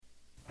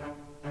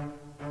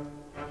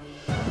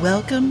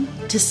Welcome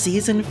to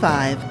Season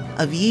 5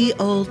 of Ye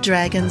Olde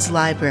Dragon's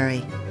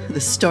Library,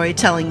 the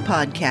storytelling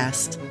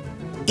podcast.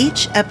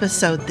 Each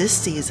episode this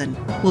season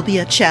will be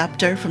a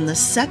chapter from the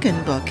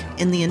second book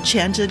in the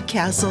Enchanted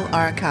Castle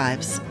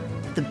archives,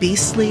 The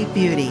Beastly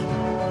Beauty.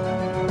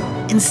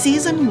 In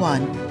Season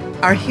 1,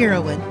 our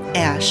heroine,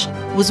 Ash,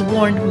 was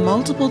warned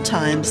multiple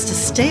times to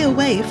stay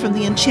away from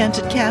the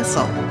Enchanted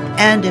Castle,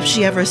 and if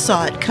she ever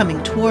saw it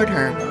coming toward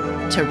her,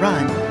 to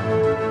run.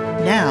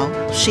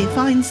 Now, she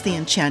finds the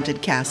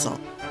Enchanted Castle,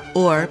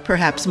 or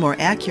perhaps more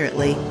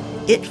accurately,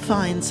 it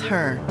finds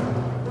her.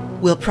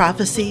 Will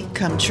prophecy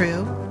come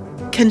true?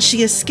 Can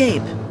she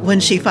escape when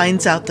she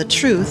finds out the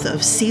truth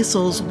of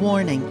Cecil's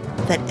warning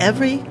that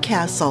every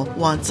castle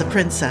wants a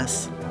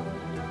princess?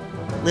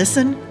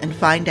 Listen and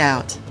find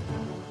out.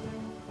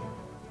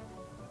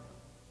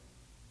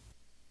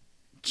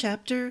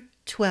 Chapter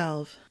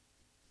 12.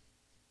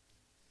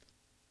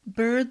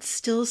 Birds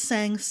still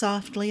sang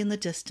softly in the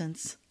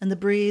distance, and the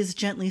breeze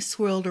gently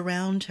swirled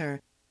around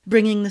her,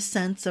 bringing the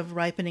scents of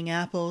ripening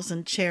apples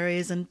and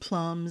cherries and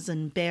plums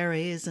and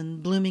berries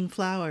and blooming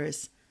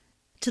flowers.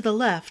 To the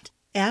left,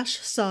 Ash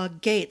saw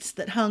gates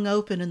that hung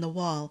open in the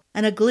wall,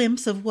 and a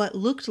glimpse of what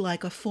looked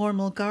like a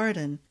formal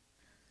garden.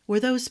 Were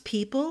those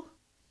people?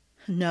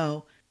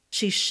 No,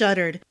 she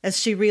shuddered as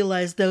she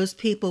realized those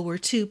people were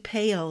too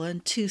pale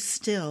and too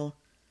still.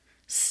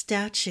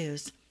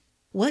 Statues.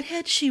 What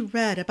had she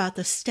read about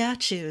the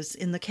statues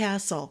in the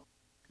castle?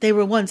 They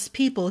were once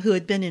people who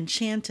had been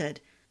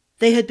enchanted.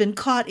 They had been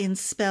caught in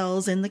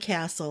spells in the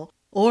castle,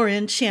 or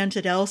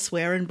enchanted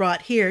elsewhere and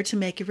brought here to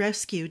make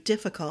rescue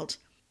difficult.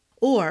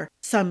 Or,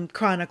 some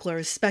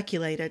chroniclers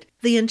speculated,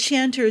 the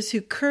enchanters who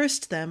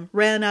cursed them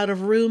ran out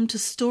of room to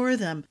store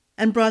them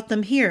and brought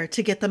them here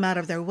to get them out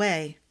of their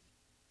way.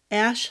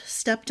 Ash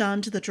stepped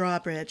onto the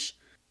drawbridge.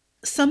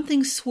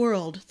 Something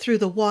swirled through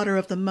the water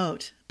of the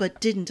moat,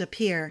 but didn't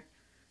appear.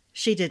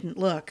 She didn't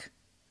look.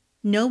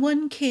 No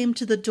one came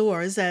to the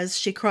doors as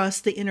she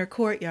crossed the inner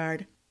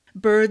courtyard.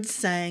 Birds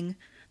sang,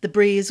 the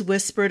breeze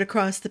whispered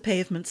across the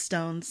pavement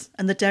stones,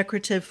 and the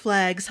decorative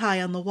flags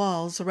high on the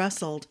walls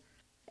rustled.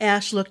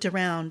 Ash looked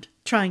around,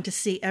 trying to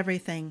see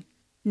everything.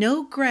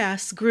 No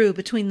grass grew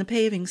between the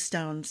paving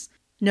stones.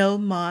 No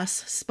moss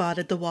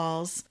spotted the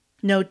walls.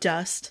 No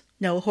dust,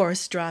 no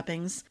horse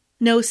droppings.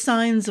 No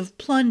signs of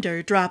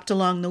plunder dropped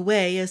along the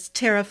way as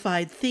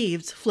terrified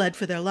thieves fled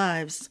for their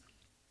lives.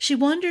 She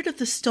wondered if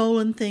the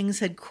stolen things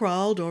had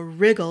crawled or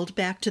wriggled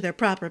back to their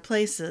proper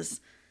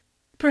places.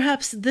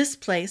 Perhaps this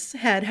place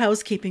had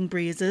housekeeping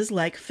breezes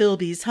like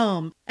Philby's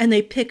home, and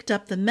they picked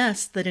up the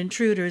mess that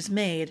intruders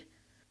made.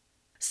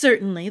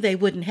 Certainly they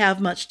wouldn't have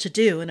much to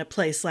do in a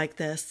place like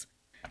this.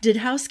 Did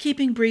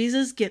housekeeping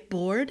breezes get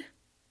bored?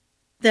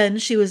 Then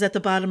she was at the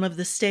bottom of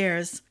the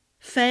stairs.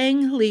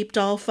 Fang leaped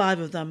all 5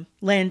 of them,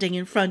 landing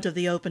in front of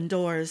the open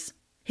doors.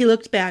 He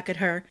looked back at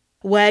her,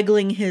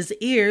 waggling his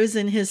ears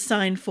in his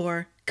sign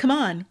for, "Come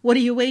on, what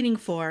are you waiting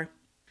for?"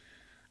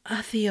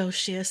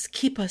 "Theosius,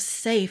 keep us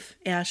safe,"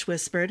 Ash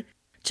whispered,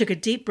 took a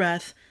deep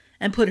breath,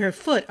 and put her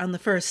foot on the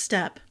first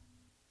step.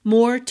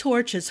 More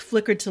torches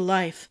flickered to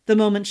life the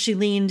moment she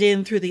leaned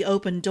in through the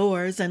open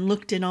doors and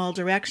looked in all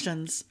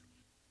directions.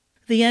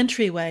 The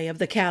entryway of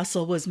the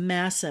castle was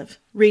massive,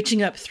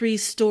 reaching up 3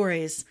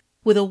 stories,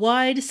 with a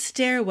wide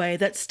stairway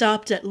that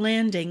stopped at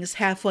landings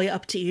halfway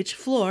up to each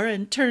floor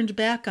and turned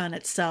back on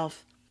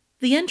itself.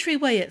 The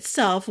entryway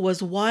itself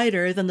was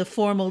wider than the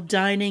formal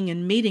dining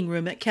and meeting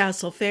room at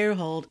Castle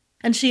Fairhold,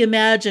 and she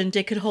imagined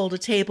it could hold a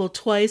table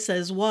twice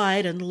as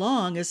wide and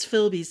long as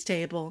Philby's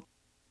table.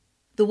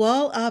 The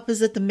wall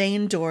opposite the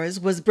main doors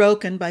was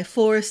broken by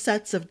 4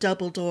 sets of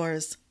double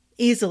doors,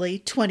 easily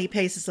 20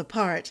 paces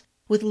apart,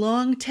 with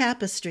long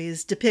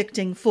tapestries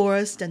depicting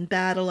forest and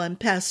battle and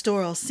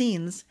pastoral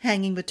scenes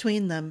hanging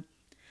between them.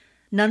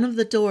 None of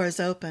the doors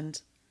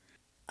opened.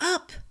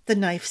 "Up," the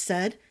knife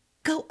said.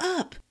 "Go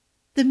up.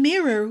 The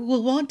mirror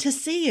will want to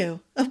see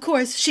you. Of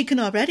course, she can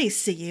already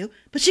see you,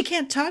 but she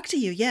can't talk to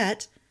you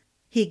yet."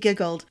 He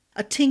giggled,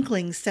 a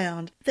tinkling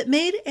sound that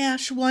made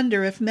Ash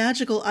wonder if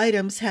magical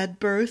items had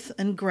birth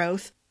and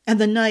growth,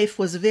 and the knife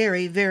was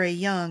very, very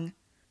young.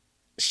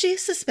 She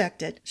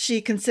suspected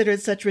she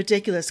considered such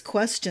ridiculous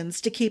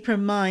questions to keep her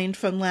mind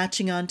from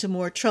latching on to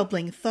more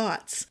troubling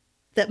thoughts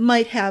that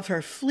might have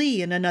her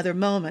flee in another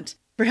moment,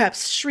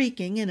 perhaps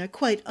shrieking in a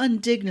quite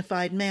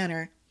undignified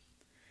manner.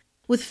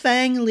 With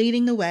Fang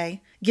leading the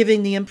way,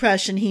 giving the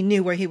impression he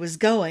knew where he was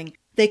going,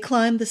 they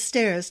climbed the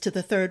stairs to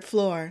the 3rd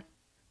floor.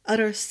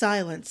 Utter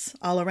silence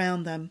all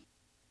around them.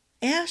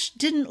 Ash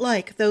didn't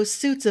like those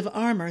suits of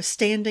armor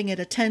standing at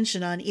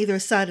attention on either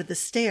side of the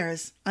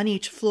stairs, on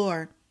each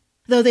floor.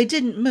 Though they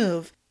didn't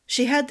move,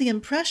 she had the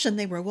impression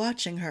they were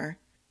watching her.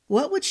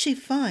 What would she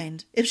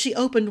find if she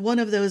opened one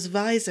of those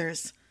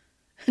visors?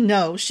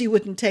 No, she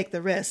wouldn't take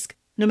the risk,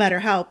 no matter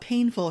how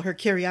painful her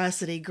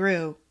curiosity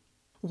grew.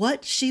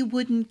 What she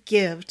wouldn't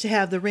give to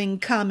have the ring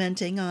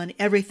commenting on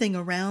everything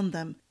around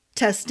them,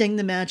 testing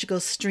the magical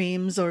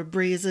streams or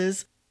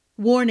breezes,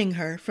 warning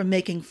her from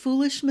making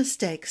foolish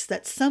mistakes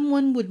that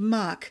someone would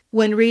mock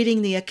when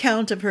reading the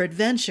account of her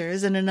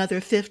adventures in another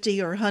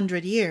 50 or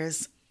 100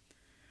 years.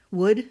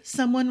 Would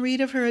someone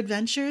read of her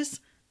adventures?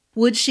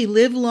 Would she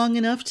live long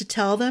enough to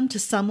tell them to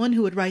someone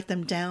who would write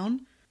them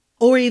down?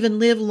 Or even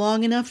live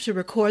long enough to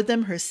record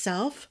them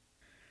herself?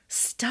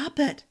 "Stop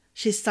it,"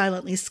 she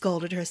silently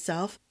scolded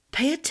herself.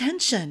 "Pay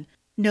attention.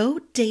 No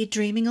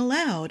daydreaming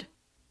allowed."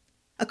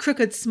 A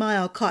crooked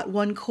smile caught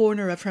one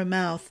corner of her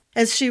mouth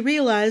as she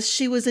realized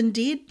she was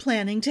indeed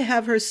planning to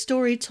have her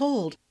story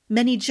told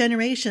many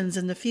generations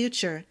in the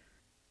future.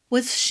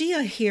 Was she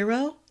a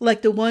hero,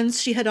 like the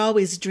ones she had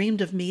always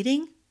dreamed of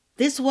meeting?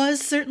 This was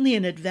certainly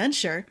an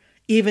adventure,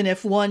 even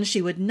if one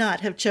she would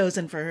not have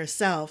chosen for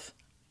herself.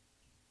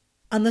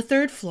 On the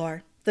 3rd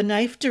floor, the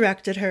knife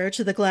directed her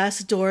to the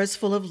glass doors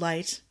full of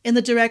light, in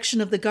the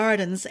direction of the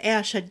gardens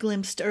Ash had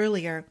glimpsed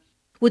earlier.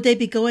 Would they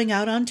be going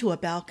out onto a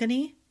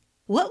balcony?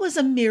 What was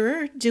a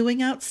mirror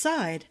doing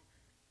outside?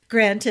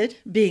 Granted,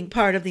 being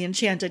part of the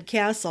enchanted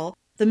castle,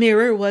 the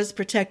mirror was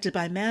protected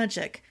by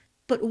magic,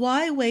 but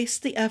why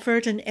waste the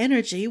effort and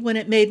energy when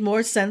it made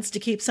more sense to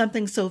keep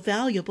something so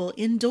valuable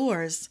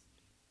indoors?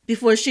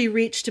 Before she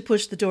reached to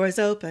push the doors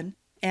open,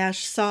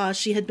 Ash saw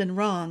she had been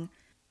wrong.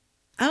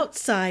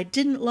 Outside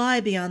didn't lie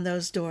beyond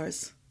those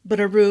doors, but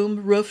a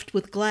room roofed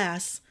with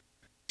glass.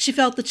 She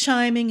felt the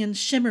chiming and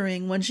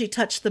shimmering when she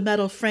touched the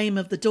metal frame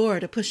of the door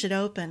to push it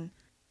open.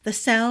 The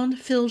sound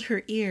filled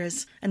her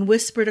ears and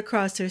whispered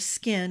across her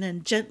skin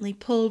and gently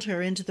pulled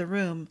her into the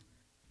room.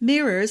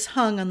 Mirrors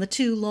hung on the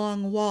 2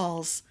 long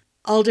walls,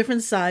 all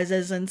different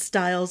sizes and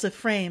styles of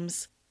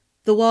frames.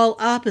 The wall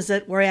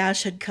opposite where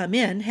Ash had come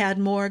in had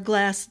more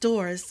glass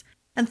doors,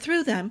 and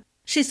through them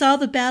she saw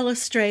the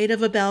balustrade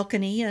of a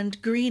balcony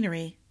and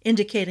greenery,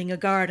 indicating a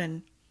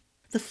garden.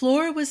 The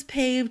floor was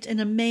paved in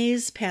a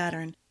maze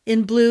pattern,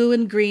 in blue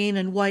and green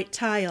and white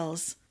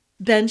tiles.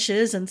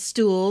 Benches and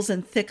stools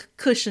and thick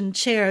cushioned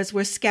chairs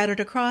were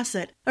scattered across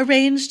it,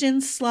 arranged in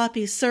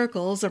sloppy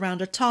circles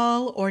around a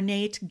tall,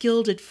 ornate,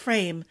 gilded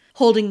frame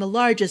holding the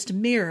largest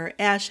mirror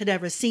Ash had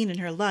ever seen in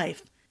her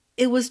life.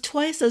 It was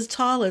twice as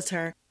tall as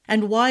her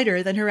and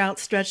wider than her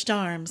outstretched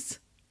arms.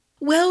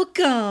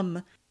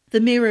 "Welcome!" The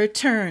mirror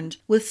turned,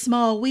 with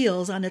small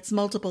wheels on its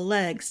multiple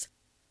legs.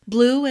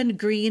 Blue and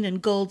green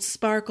and gold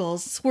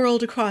sparkles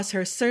swirled across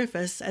her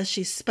surface as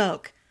she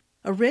spoke.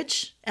 A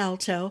rich,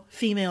 alto,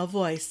 female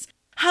voice.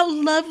 "How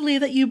lovely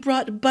that you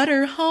brought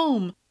Butter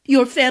home!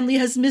 Your family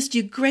has missed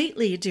you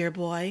greatly, dear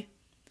boy."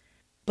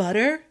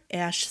 "Butter?"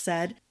 Ash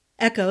said,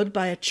 echoed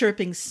by a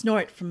chirping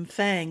snort from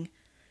Fang.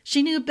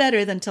 She knew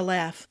better than to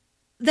laugh.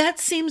 "That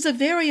seems a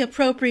very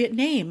appropriate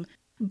name.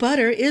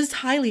 Butter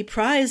is highly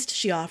prized,"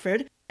 she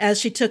offered, as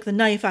she took the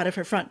knife out of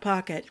her front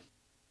pocket.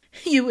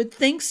 "You would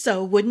think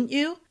so, wouldn't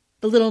you?"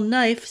 The little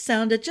knife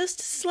sounded just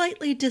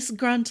slightly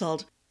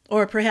disgruntled,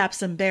 or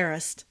perhaps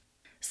embarrassed.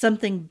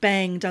 Something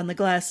banged on the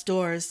glass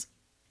doors.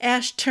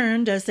 Ash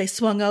turned as they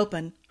swung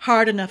open,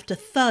 hard enough to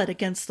thud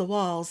against the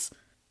walls.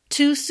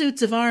 2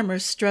 suits of armor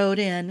strode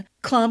in,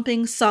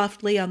 clomping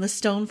softly on the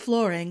stone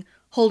flooring,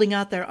 holding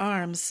out their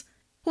arms.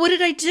 "What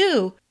did I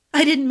do?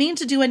 I didn't mean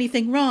to do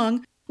anything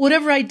wrong.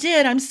 Whatever I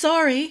did, I'm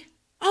sorry."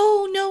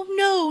 "Oh,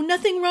 no,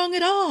 nothing wrong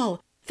at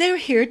all. They're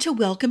here to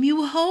welcome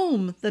you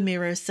home," the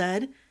mirror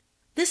said.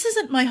 "This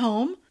isn't my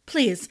home.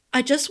 Please,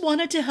 I just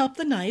wanted to help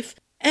the knife,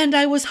 and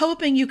I was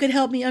hoping you could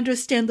help me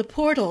understand the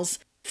portals,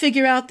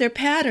 figure out their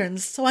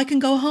patterns, so I can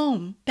go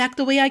home, back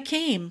the way I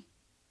came."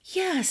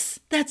 "Yes,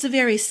 that's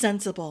very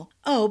sensible.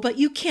 Oh, but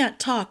you can't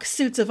talk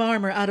suits of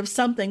armor out of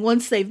something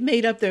once they've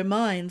made up their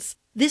minds.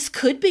 This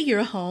could be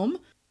your home.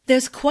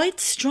 There's quite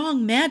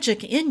strong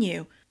magic in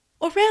you.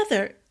 Or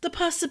rather, the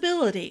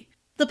possibility,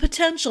 the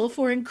potential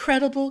for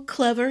incredible,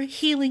 clever,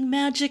 healing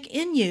magic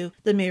in you,"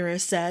 the mirror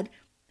said.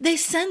 "They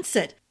sense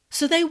it,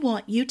 so they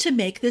want you to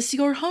make this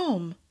your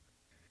home."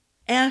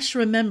 Ash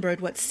remembered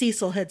what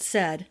Cecil had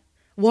said,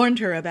 warned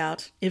her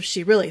about, if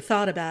she really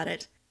thought about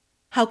it,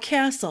 how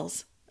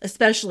castles,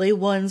 especially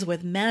ones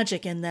with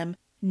magic in them,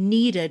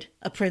 needed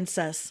a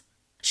princess.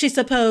 She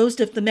supposed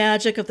if the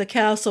magic of the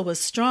castle was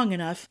strong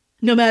enough,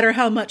 no matter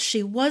how much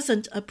she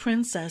wasn't a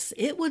princess,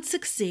 it would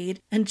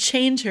succeed and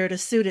change her to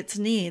suit its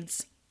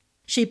needs.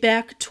 She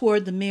backed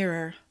toward the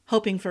mirror,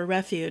 hoping for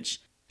refuge.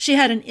 She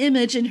had an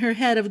image in her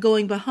head of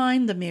going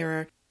behind the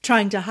mirror,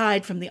 trying to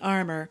hide from the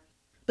armor.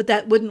 But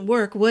that wouldn't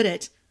work, would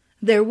it?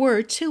 There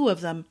were 2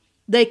 of them.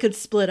 They could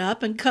split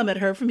up and come at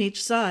her from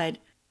each side.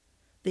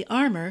 The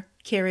armor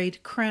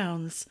carried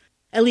crowns,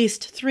 at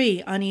least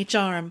 3 on each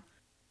arm.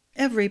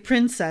 Every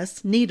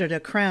princess needed a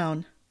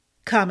crown.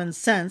 Common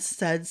sense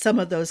said some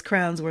of those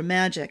crowns were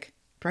magic,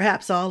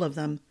 perhaps all of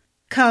them.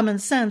 Common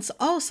sense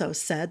also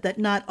said that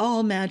not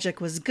all magic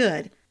was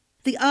good.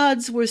 The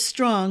odds were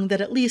strong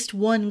that at least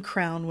 1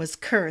 crown was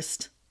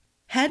cursed.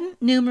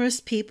 Hadn't numerous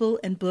people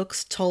and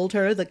books told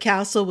her the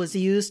castle was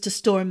used to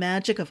store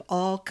magic of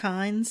all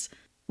kinds?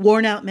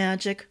 Worn-out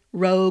magic,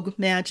 rogue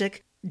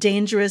magic,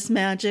 dangerous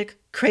magic,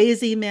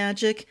 crazy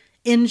magic,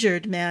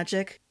 injured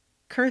magic,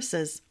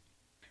 curses.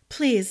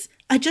 "Please,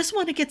 I just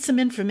want to get some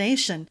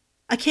information.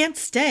 I can't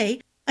stay.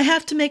 I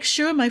have to make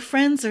sure my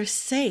friends are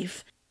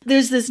safe.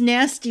 There's this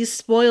nasty,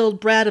 spoiled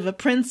brat of a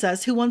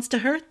princess who wants to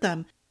hurt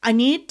them. I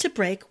need to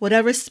break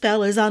whatever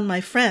spell is on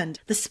my friend,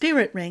 the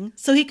spirit ring,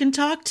 so he can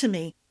talk to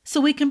me, so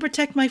we can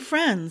protect my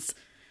friends.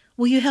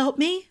 Will you help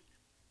me?"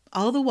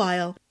 All the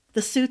while,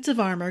 the suits of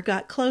armor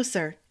got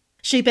closer.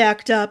 She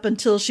backed up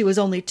until she was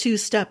only 2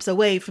 steps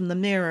away from the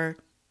mirror.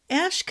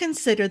 Ash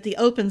considered the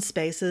open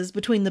spaces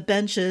between the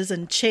benches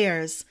and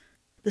chairs.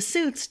 The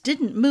suits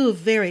didn't move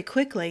very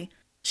quickly.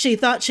 She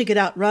thought she could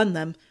outrun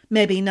them,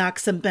 maybe knock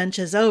some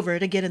benches over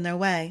to get in their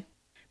way.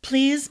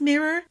 "Please,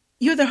 mirror?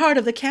 You're the heart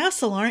of the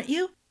castle, aren't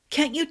you?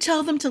 Can't you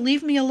tell them to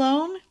leave me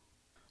alone?"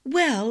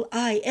 "Well,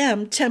 I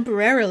am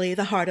temporarily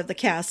the heart of the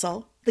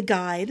castle, the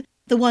guide,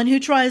 the one who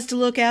tries to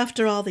look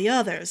after all the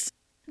others.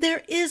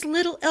 There is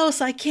little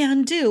else I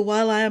can do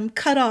while I am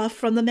cut off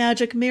from the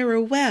magic mirror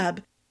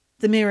web."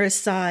 The mirror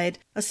sighed,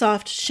 a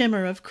soft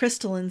shimmer of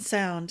crystalline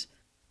sound.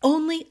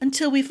 "Only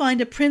until we find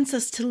a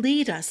princess to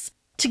lead us,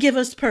 to give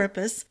us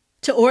purpose,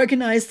 to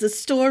organize the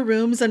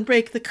storerooms and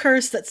break the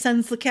curse that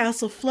sends the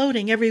castle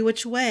floating every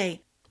which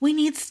way. We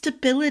need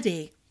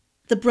stability.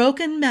 The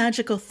broken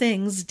magical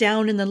things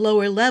down in the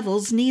lower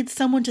levels need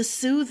someone to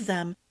soothe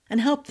them and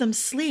help them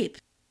sleep.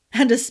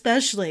 And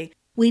especially,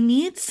 we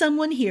need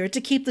someone here to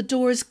keep the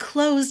doors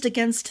closed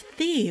against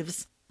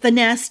thieves, the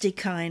nasty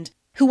kind,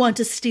 who want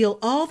to steal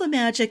all the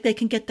magic they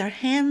can get their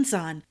hands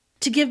on,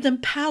 to give them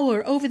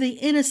power over the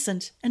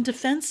innocent and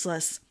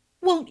defenseless.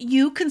 Won't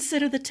you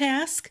consider the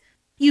task?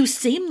 You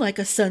seem like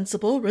a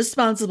sensible,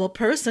 responsible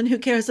person who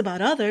cares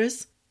about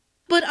others."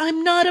 "But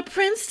I'm not a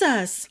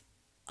princess."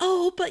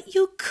 "Oh, but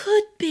you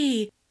could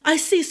be. I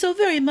see so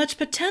very much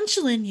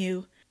potential in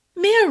you.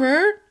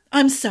 Mirror,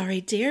 I'm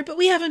sorry, dear, but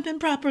we haven't been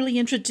properly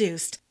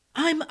introduced.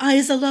 I'm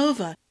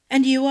Izalova,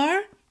 and you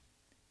are?"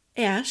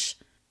 "Ash."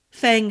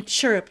 Fang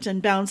chirped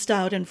and bounced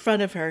out in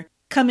front of her,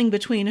 coming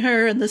between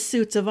her and the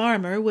suits of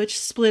armor, which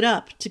split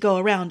up to go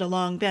around a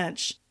long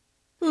bench.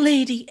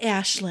 "Lady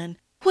Ashlyn,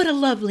 what a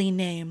lovely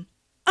name."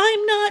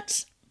 "I'm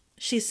not—"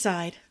 she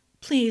sighed.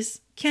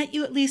 "Please, can't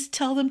you at least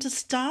tell them to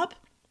stop?"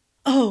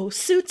 "Oh,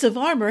 suits of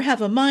armor have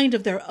a mind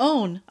of their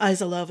own,"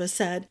 Izalova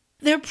said.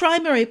 "Their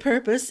primary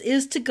purpose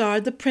is to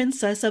guard the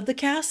princess of the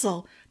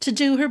castle, to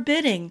do her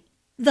bidding.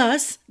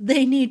 Thus,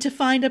 they need to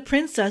find a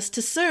princess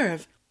to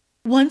serve.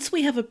 Once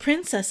we have a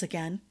princess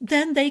again,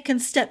 then they can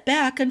step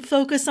back and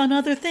focus on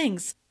other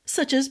things,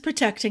 such as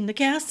protecting the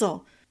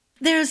castle.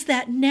 There's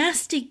that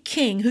nasty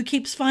king who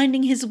keeps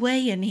finding his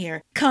way in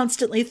here,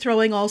 constantly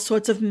throwing all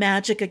sorts of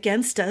magic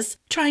against us,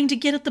 trying to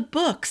get at the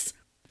books.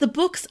 The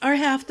books are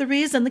half the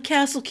reason the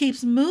castle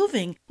keeps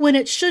moving, when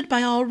it should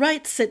by all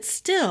rights sit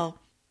still.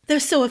 They're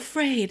so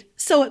afraid,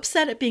 so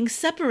upset at being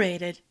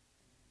separated."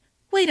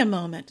 "Wait a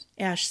moment,"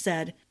 Ash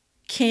said.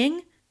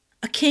 "King?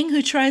 A king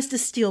who tries to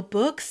steal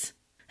books?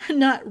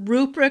 Not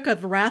Ruprecht of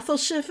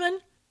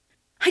Rathelschiffen?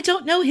 I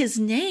don't know his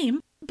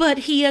name, but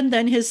he and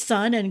then his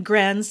son and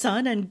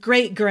grandson and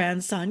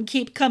great-grandson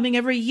keep coming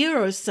every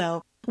year or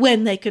so,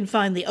 when they can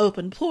find the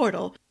open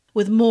portal,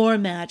 with more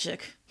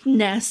magic,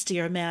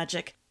 nastier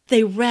magic.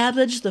 They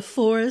ravage the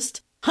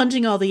forest,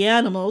 hunting all the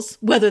animals,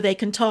 whether they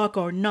can talk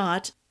or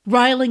not,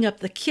 riling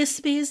up the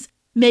Kispies,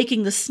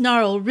 making the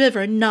Snarl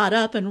River knot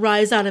up and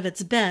rise out of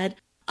its bed,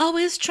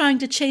 always trying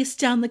to chase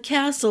down the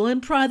castle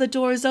and pry the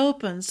doors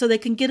open so they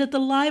can get at the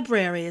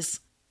libraries."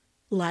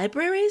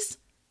 "Libraries?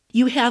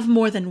 You have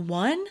more than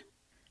one?"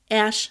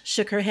 Ash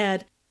shook her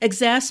head,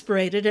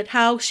 exasperated at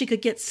how she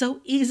could get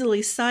so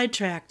easily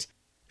sidetracked.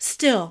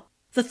 Still,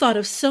 the thought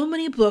of so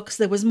many books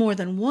there was more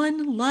than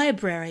one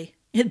library.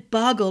 It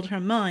boggled her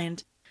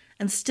mind.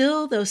 And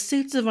still those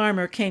suits of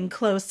armor came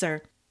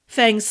closer.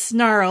 Fang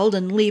snarled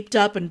and leaped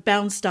up and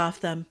bounced off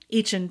them,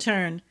 each in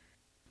turn.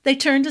 They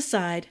turned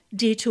aside,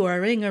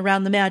 detouring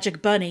around the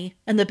magic bunny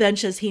and the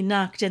benches he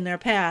knocked in their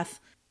path.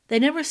 They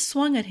never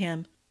swung at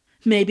him.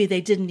 Maybe they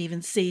didn't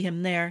even see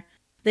him there.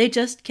 They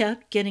just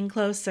kept getting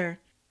closer.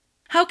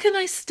 "How can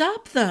I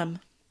stop them?"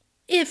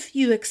 "If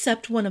you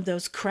accept one of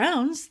those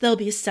crowns, they'll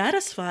be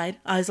satisfied,"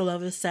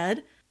 Izalova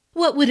said.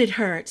 "What would it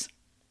hurt?"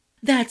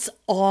 "That's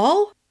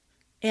all?"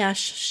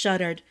 Ash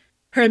shuddered.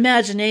 Her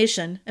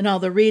imagination and all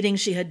the reading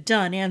she had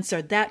done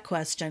answered that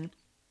question.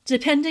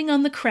 Depending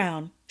on the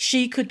crown,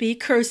 she could be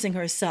cursing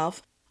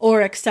herself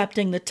or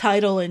accepting the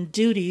title and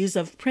duties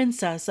of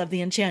Princess of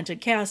the Enchanted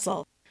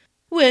Castle,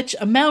 which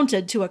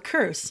amounted to a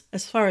curse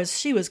as far as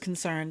she was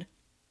concerned.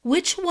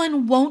 Which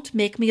one won't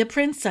make me a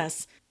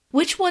princess?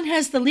 Which one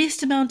has the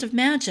least amount of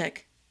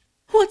magic?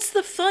 What's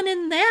the fun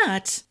in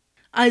that?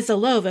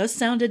 Izalova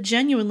sounded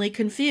genuinely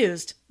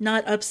confused,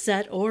 not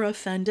upset or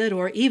offended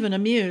or even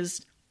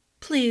amused.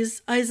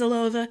 "Please,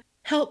 Izalova,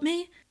 help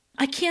me.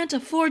 I can't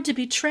afford to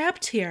be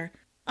trapped here.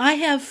 I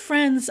have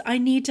friends I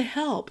need to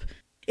help.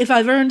 If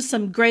I've earned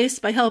some grace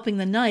by helping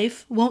the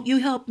knife, won't you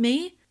help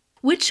me?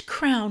 Which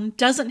crown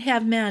doesn't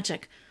have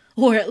magic,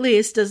 or at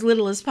least as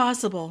little as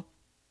possible?"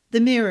 The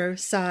mirror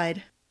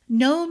sighed.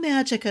 "No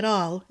magic at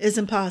all is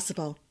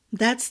impossible.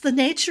 That's the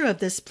nature of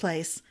this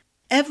place.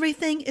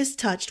 Everything is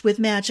touched with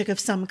magic of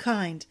some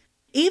kind.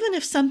 Even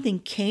if something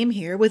came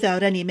here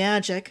without any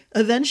magic,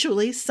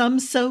 eventually some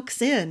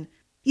soaks in.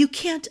 You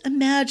can't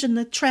imagine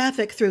the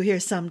traffic through here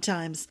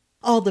sometimes.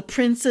 All the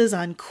princes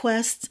on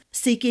quests,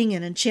 seeking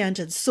an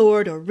enchanted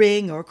sword or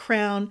ring or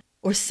crown,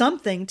 or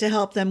something to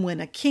help them win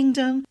a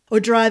kingdom, or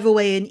drive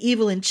away an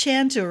evil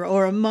enchanter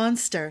or a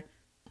monster.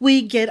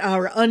 We get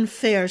our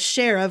unfair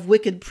share of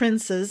wicked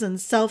princes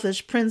and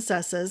selfish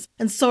princesses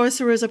and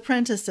sorcerers'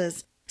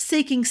 apprentices,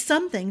 seeking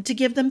something to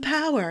give them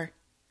power.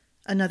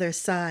 Another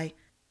sigh.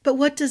 But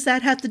what does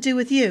that have to do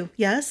with you,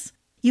 yes?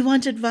 You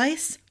want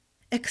advice?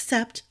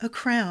 Accept a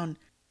crown.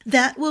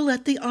 That will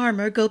let the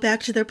armor go back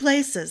to their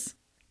places.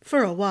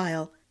 For a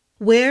while.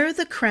 Wear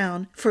the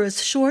crown for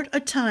as short a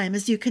time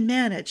as you can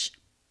manage.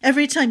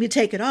 Every time you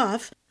take it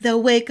off,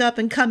 they'll wake up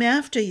and come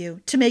after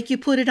you to make you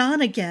put it on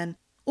again,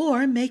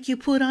 or make you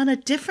put on a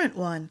different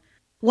one.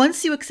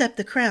 Once you accept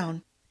the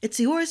crown, it's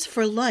yours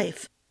for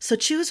life, so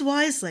choose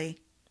wisely.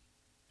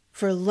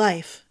 For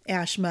life,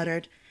 Ash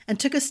muttered, and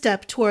took a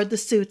step toward the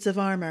suits of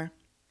armor.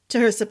 To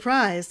her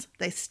surprise,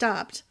 they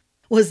stopped.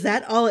 Was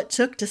that all it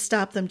took to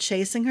stop them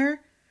chasing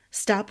her?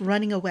 Stop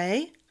running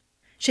away?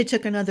 She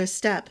took another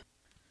step.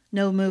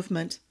 No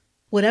movement.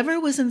 Whatever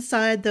was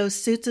inside those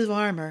suits of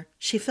armor,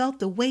 she felt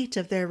the weight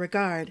of their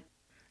regard.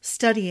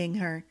 Studying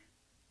her.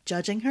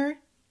 Judging her?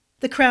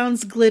 The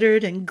crowns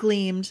glittered and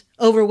gleamed,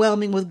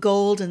 overwhelming with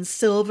gold and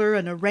silver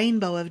and a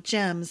rainbow of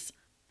gems.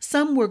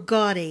 Some were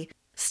gaudy,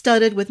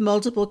 studded with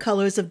multiple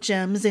colors of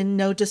gems in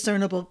no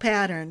discernible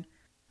pattern.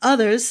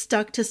 Others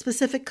stuck to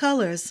specific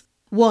colors,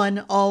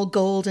 one all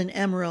gold and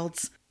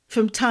emeralds,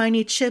 from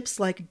tiny chips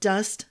like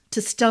dust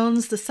to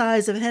stones the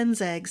size of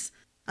hen's eggs.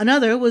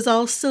 Another was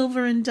all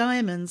silver and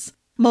diamonds,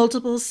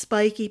 multiple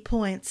spiky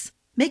points,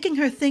 making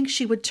her think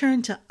she would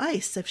turn to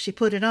ice if she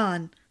put it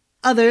on.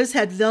 Others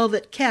had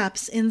velvet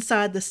caps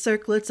inside the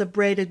circlets of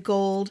braided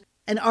gold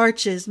and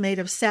arches made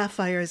of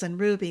sapphires and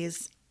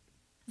rubies.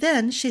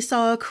 Then she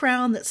saw a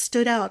crown that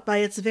stood out by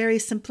its very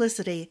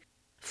simplicity.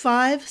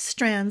 5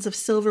 strands of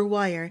silver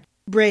wire,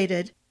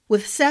 braided,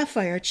 with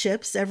sapphire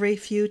chips every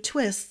few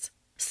twists,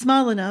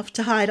 small enough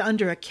to hide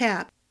under a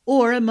cap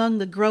or among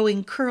the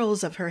growing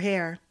curls of her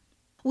hair.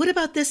 What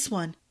about this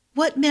one?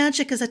 What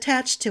magic is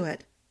attached to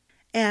it?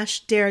 Ash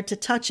dared to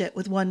touch it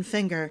with one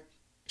finger.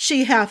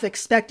 She half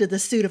expected the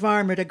suit of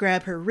armor to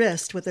grab her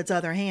wrist with its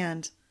other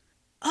hand.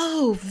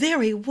 "Oh,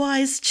 very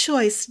wise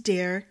choice,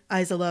 dear,"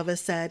 Izalova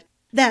said.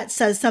 "That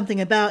says something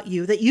about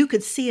you, that you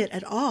could see it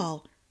at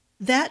all.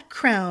 That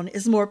crown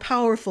is more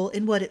powerful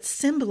in what it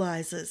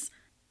symbolizes.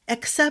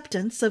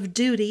 Acceptance of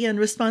duty and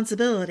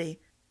responsibility.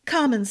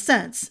 Common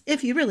sense,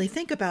 if you really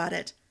think about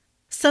it.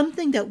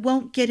 Something that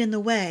won't get in the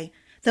way,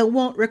 that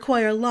won't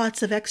require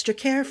lots of extra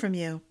care from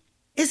you.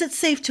 Is it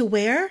safe to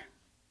wear?"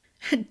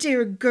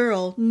 "Dear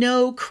girl,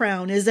 no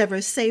crown is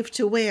ever safe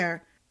to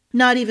wear.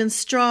 Not even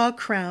straw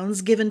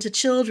crowns given to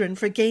children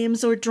for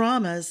games or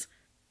dramas.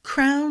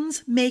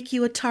 Crowns make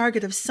you a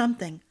target of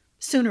something,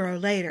 sooner or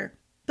later.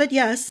 But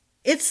yes,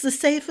 it's the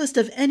safest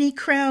of any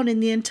crown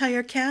in the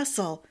entire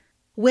castle.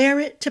 Wear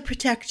it to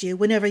protect you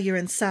whenever you're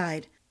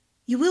inside.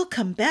 You will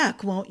come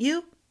back, won't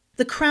you?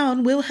 The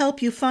crown will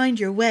help you find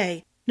your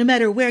way, no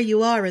matter where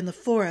you are in the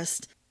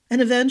forest.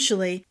 And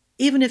eventually,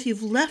 even if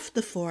you've left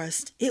the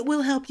forest, it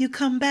will help you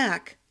come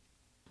back.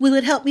 Will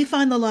it help me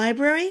find the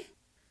library?"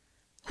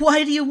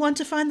 "Why do you want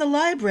to find the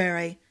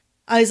library?"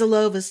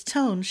 Izalova's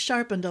tone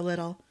sharpened a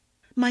little.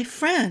 "My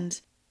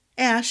friend."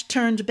 Ash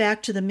turned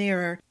back to the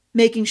mirror,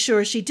 making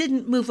sure she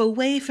didn't move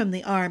away from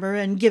the armor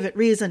and give it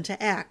reason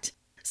to act,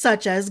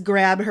 such as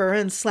grab her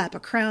and slap a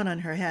crown on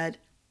her head.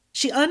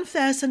 She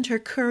unfastened her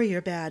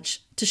courier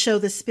badge to show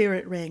the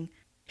spirit ring.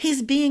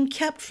 "He's being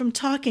kept from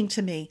talking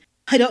to me.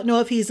 I don't know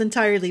if he's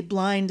entirely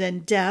blind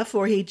and deaf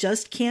or he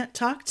just can't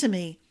talk to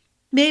me.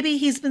 Maybe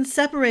he's been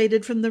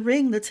separated from the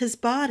ring that's his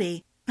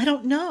body. I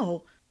don't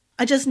know.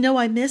 I just know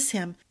I miss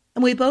him,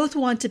 and we both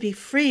want to be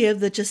free of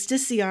the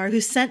justiciar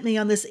who sent me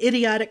on this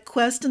idiotic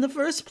quest in the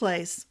first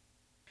place."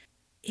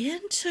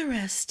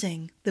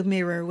 "Interesting," the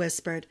mirror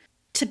whispered.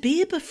 "To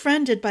be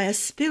befriended by a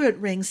spirit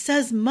ring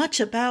says much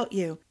about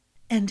you,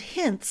 and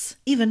hints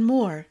even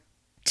more.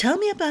 Tell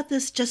me about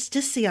this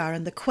justiciar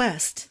and the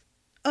quest."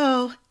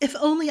 "Oh, if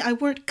only I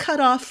weren't cut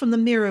off from the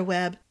mirror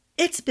web.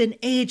 It's been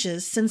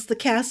ages since the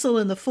castle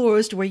and the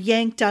forest were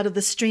yanked out of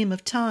the stream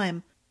of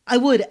time. I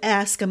would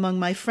ask among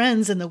my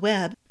friends in the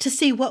web to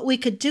see what we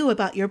could do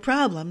about your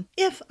problem,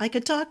 if I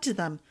could talk to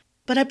them.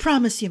 But I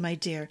promise you, my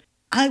dear,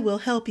 I will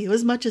help you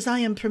as much as I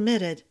am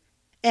permitted."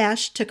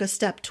 Ash took a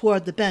step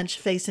toward the bench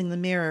facing the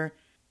mirror.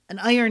 An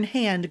iron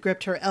hand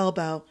gripped her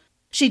elbow.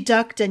 She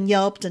ducked and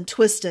yelped and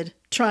twisted,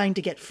 trying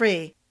to get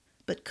free,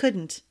 but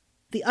couldn't.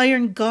 The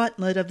iron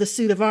gauntlet of the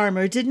suit of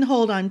armor didn't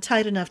hold on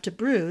tight enough to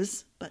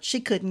bruise, but she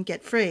couldn't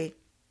get free.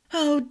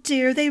 "Oh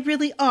dear, they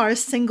really are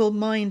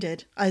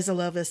single-minded,"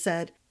 Izalova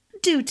said.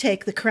 "Do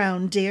take the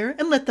crown, dear,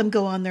 and let them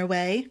go on their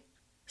way."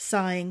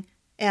 Sighing,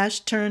 Ash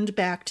turned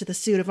back to the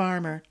suit of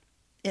armor.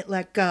 It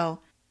let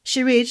go.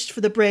 She reached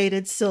for the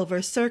braided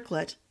silver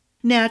circlet.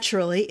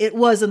 Naturally, it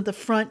wasn't the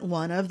front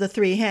one of the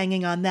 3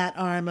 hanging on that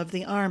arm of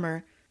the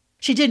armor.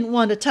 She didn't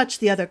want to touch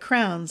the other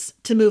crowns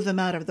to move them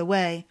out of the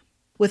way.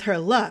 With her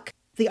luck,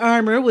 the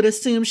armor would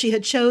assume she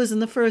had chosen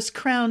the first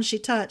crown she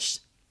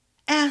touched.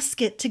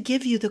 "Ask it to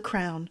give you the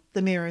crown,"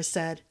 the mirror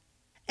said.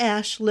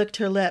 Ash licked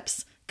her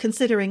lips,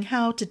 considering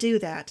how to do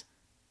that.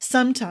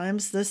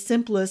 Sometimes the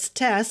simplest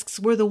tasks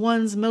were the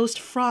ones most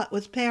fraught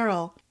with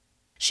peril.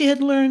 She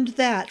had learned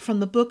that from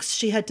the books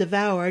she had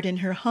devoured in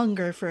her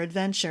hunger for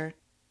adventure.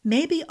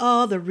 Maybe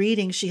all the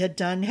reading she had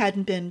done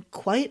hadn't been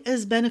quite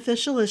as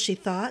beneficial as she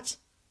thought.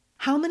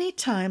 How many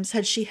times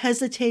had she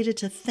hesitated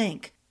to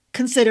think,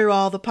 consider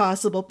all the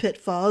possible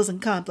pitfalls and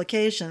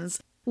complications,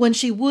 when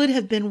she would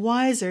have been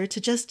wiser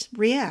to just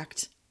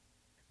react?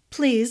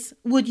 "Please,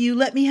 would you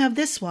let me have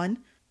this one?"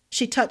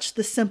 She touched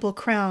the simple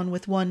crown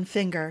with one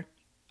finger.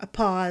 A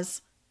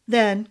pause.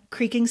 Then,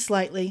 creaking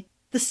slightly,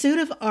 the suit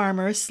of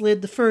armor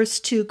slid the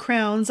first 2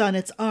 crowns on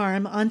its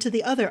arm onto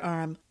the other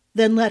arm,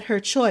 then let her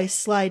choice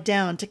slide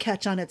down to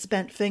catch on its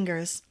bent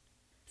fingers.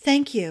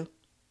 "Thank you."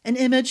 An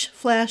image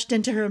flashed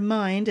into her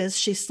mind as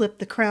she slipped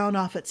the crown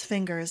off its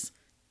fingers,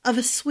 of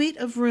a suite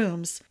of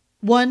rooms,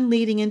 one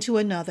leading into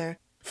another,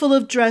 full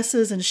of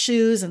dresses and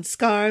shoes and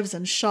scarves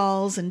and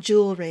shawls and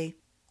jewelry,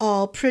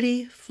 all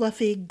pretty,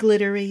 fluffy,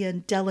 glittery,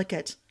 and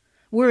delicate,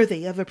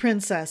 worthy of a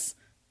princess,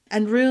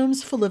 and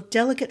rooms full of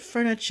delicate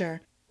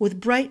furniture, with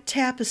bright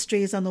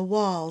tapestries on the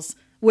walls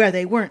where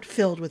they weren't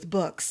filled with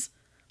books,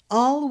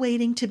 all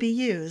waiting to be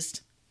used,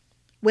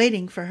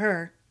 waiting for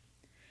her.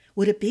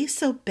 Would it be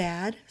so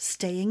bad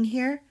staying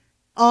here?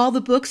 All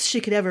the books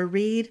she could ever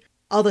read,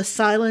 all the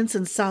silence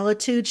and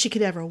solitude she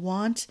could ever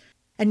want,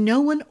 and no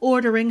one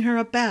ordering her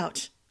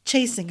about,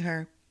 chasing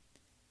her.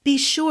 "Be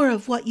sure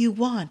of what you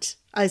want,"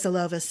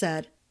 Izalova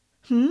said.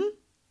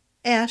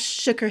 Ash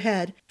shook her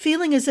head,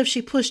 feeling as if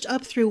she pushed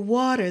up through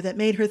water that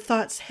made her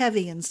thoughts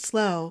heavy and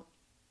slow.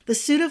 The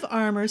suit of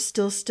armor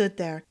still stood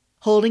there,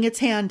 holding its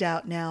hand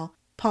out now,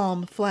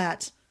 palm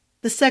flat.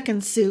 The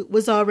second suit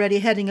was already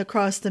heading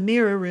across the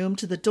mirror room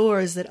to the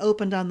doors that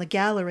opened on the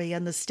gallery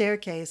and the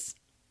staircase.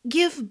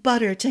 "Give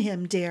butter to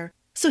him, dear,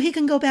 so he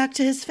can go back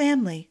to his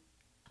family."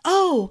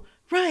 "Oh,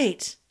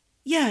 right.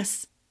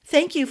 Yes.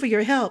 Thank you for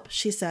your help,"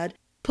 she said,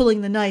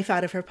 pulling the knife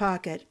out of her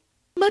pocket.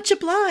 "Much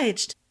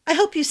obliged. I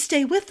hope you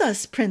stay with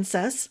us,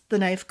 Princess," the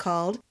knife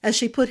called, as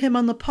she put him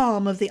on the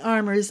palm of the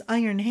armor's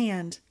iron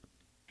hand.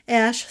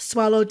 Ash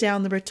swallowed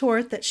down the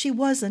retort that she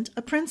wasn't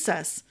a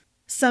princess.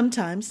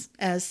 Sometimes,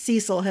 as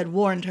Cecil had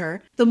warned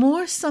her, the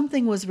more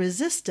something was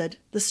resisted,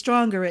 the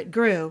stronger it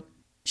grew.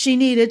 She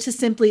needed to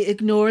simply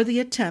ignore the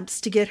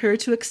attempts to get her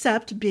to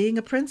accept being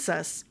a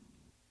princess.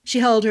 She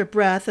held her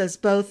breath as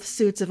both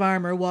suits of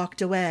armor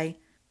walked away.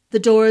 The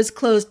doors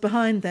closed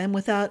behind them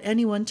without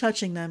anyone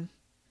touching them.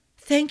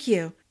 "Thank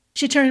you."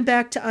 She turned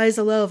back to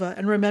Izalova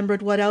and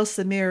remembered what else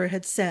the mirror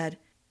had said.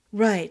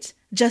 Right,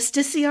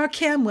 Justiciar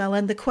Camwell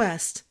and the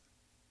quest.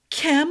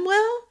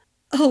 Camwell?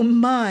 Oh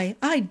my,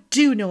 I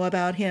do know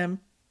about him.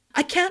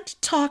 I can't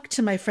talk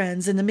to my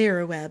friends in the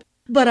mirror web,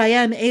 but I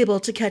am able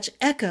to catch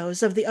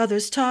echoes of the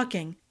others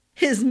talking.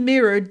 His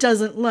mirror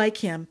doesn't like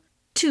him.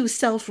 Too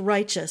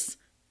self-righteous.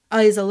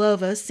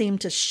 Izalova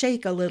seemed to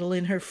shake a little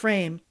in her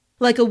frame,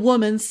 like a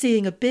woman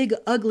seeing a big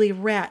ugly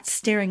rat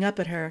staring up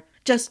at her,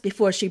 just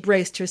before she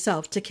braced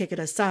herself to kick it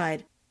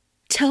aside.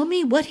 "Tell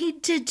me what he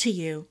did to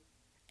you."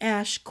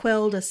 Ash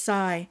quelled a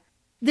sigh.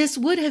 This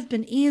would have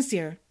been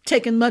easier,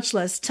 taken much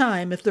less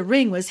time if the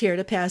ring was here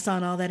to pass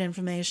on all that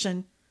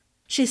information.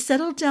 She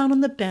settled down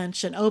on the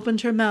bench and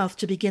opened her mouth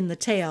to begin the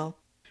tale.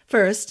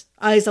 First,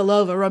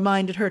 Izalova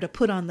reminded her to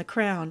put on the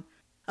crown.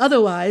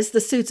 Otherwise, the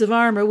suits of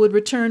armor would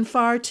return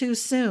far too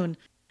soon,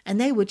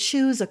 and they would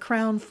choose a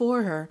crown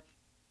for her.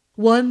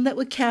 One that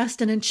would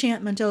cast an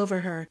enchantment over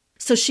her,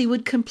 so she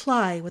would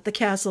comply with the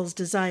castle's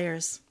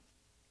desires.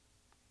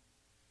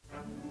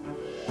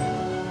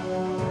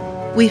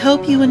 We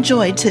hope you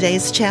enjoyed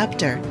today's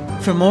chapter.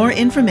 For more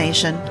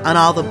information on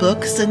all the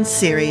books and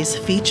series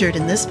featured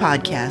in this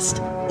podcast,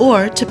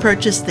 or to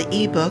purchase the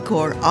ebook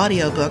or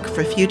audiobook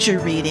for future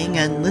reading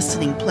and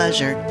listening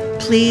pleasure,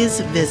 please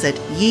visit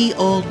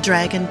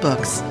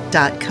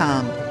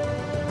yeolddragonbooks.com.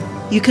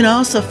 You can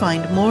also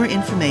find more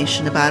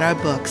information about our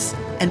books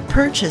and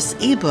purchase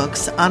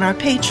ebooks on our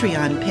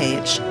Patreon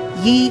page,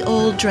 Ye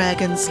Old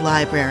Dragons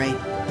Library.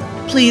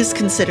 Please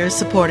consider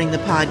supporting the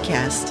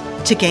podcast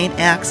to gain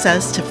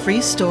access to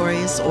free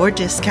stories or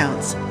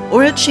discounts,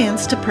 or a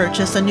chance to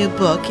purchase a new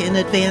book in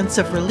advance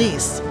of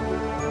release.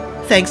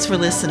 Thanks for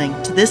listening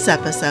to this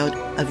episode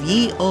of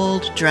Ye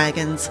Old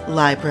Dragons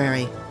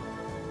Library.